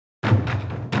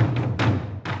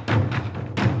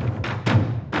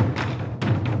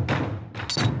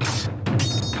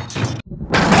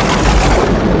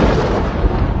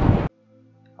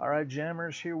Alright,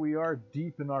 Jammers, here we are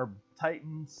deep in our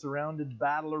Titan-surrounded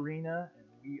battle arena, and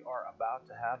we are about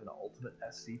to have an ultimate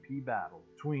SCP battle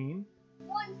between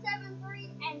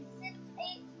 173 and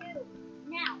 682.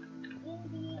 Now, in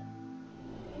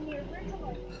the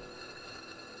original.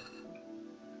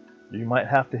 You might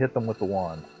have to hit them with the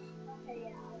wand. Okay,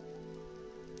 yeah.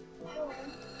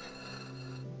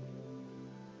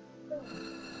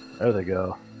 There they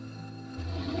go.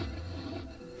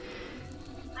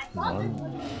 I thought this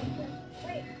was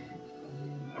wait.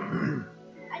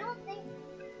 I don't think.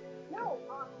 No,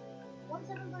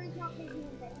 173 is not taking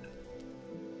anything.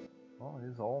 Well, it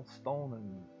is all stone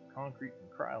and concrete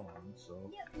and crylon, so.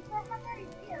 Yeah, because I have that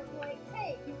idea of like,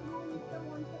 hey, you can only kill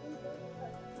 173.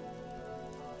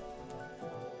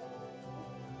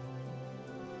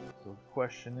 So the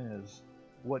question is,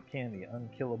 what can the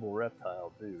unkillable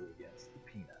reptile do against the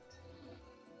peanut?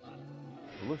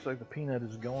 It looks like the peanut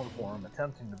is going for him,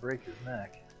 attempting to break his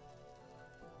neck.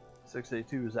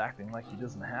 682 is acting like he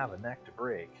doesn't have a neck to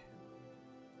break.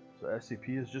 So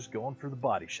SCP is just going for the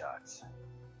body shots.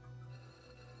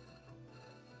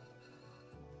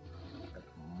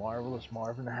 Marvelous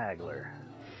Marvin Hagler.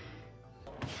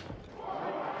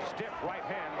 Stiff right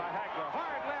hand by Hagler.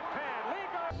 Hard left hand.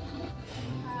 Legal.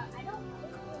 I don't know.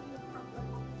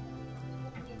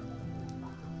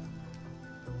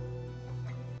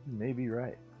 You may be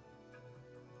right.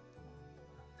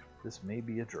 This may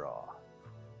be a draw.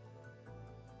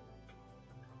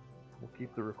 We'll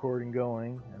keep the recording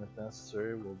going, and if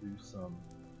necessary, we'll do some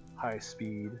high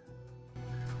speed.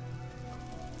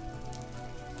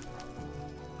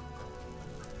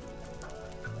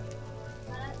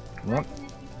 Yep.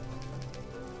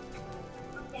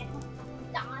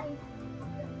 Die.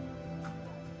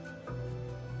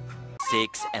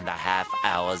 6.5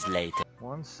 hours later.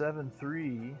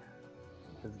 173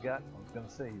 has got, I was going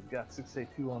to say, he's got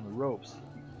 682 on the ropes.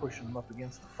 He's pushing him up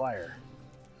against the fire.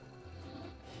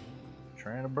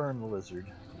 Trying to burn the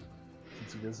lizard,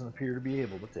 since he doesn't appear to be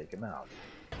able to take him out.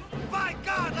 By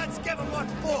God, let's give him what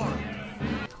for!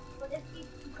 But if he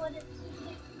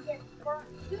gets burnt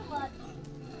too much,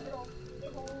 it'll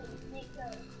make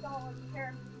a solid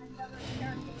character, another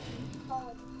character,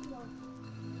 solid steel.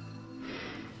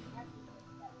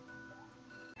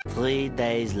 3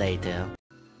 days later.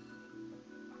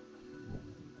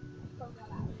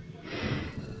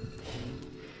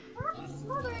 I'm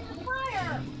smothering the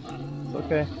fire! It's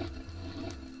okay.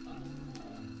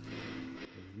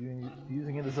 He's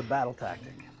using it as a battle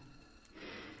tactic.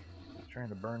 He's trying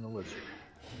to burn the lizard.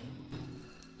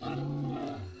 I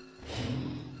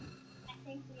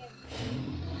think we have.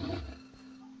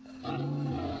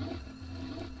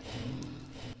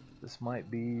 This might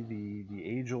be the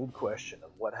age-old question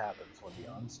of what happens when the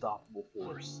unstoppable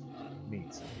force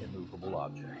meets an immovable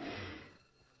object.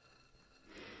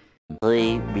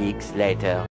 3 weeks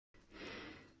later.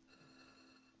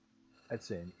 I'd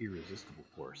say an irresistible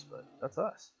force, but that's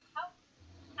us.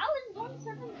 How is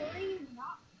 173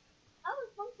 not? How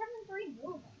is 173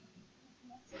 moving?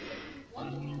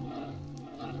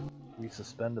 We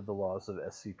suspended the laws of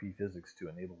SCP physics to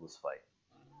enable this fight.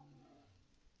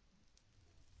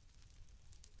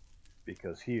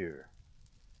 Because here,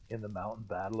 in the mountain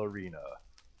battle arena,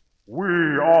 we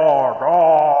are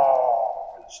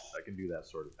gods! I can do that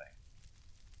sort of thing.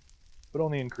 But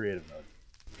only in creative mode.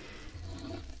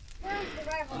 Where's the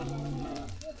rival?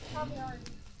 It's probably already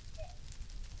dead.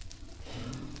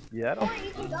 Yeah, I don't... Or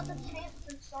even got the chance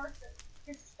to start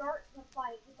the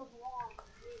fight with a wand.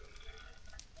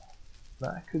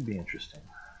 That could be interesting.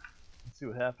 Let's see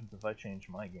what happens if I change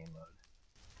my game mode.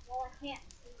 Well, I can't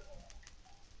see it.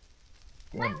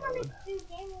 Game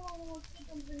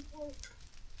mode.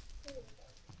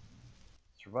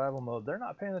 Survival mode. They're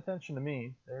not paying attention to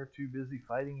me. They're too busy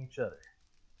fighting each other.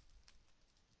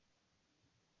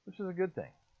 Which is a good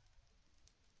thing.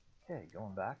 Okay,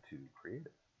 going back to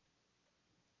creative.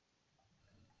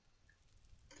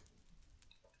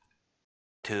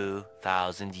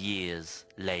 $2,000 years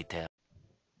later.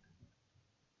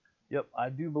 Yep, I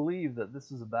do believe that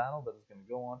this is a battle that is going to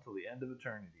go on till the end of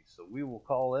eternity. So we will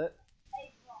call it...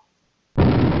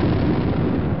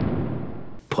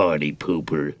 Party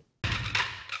pooper.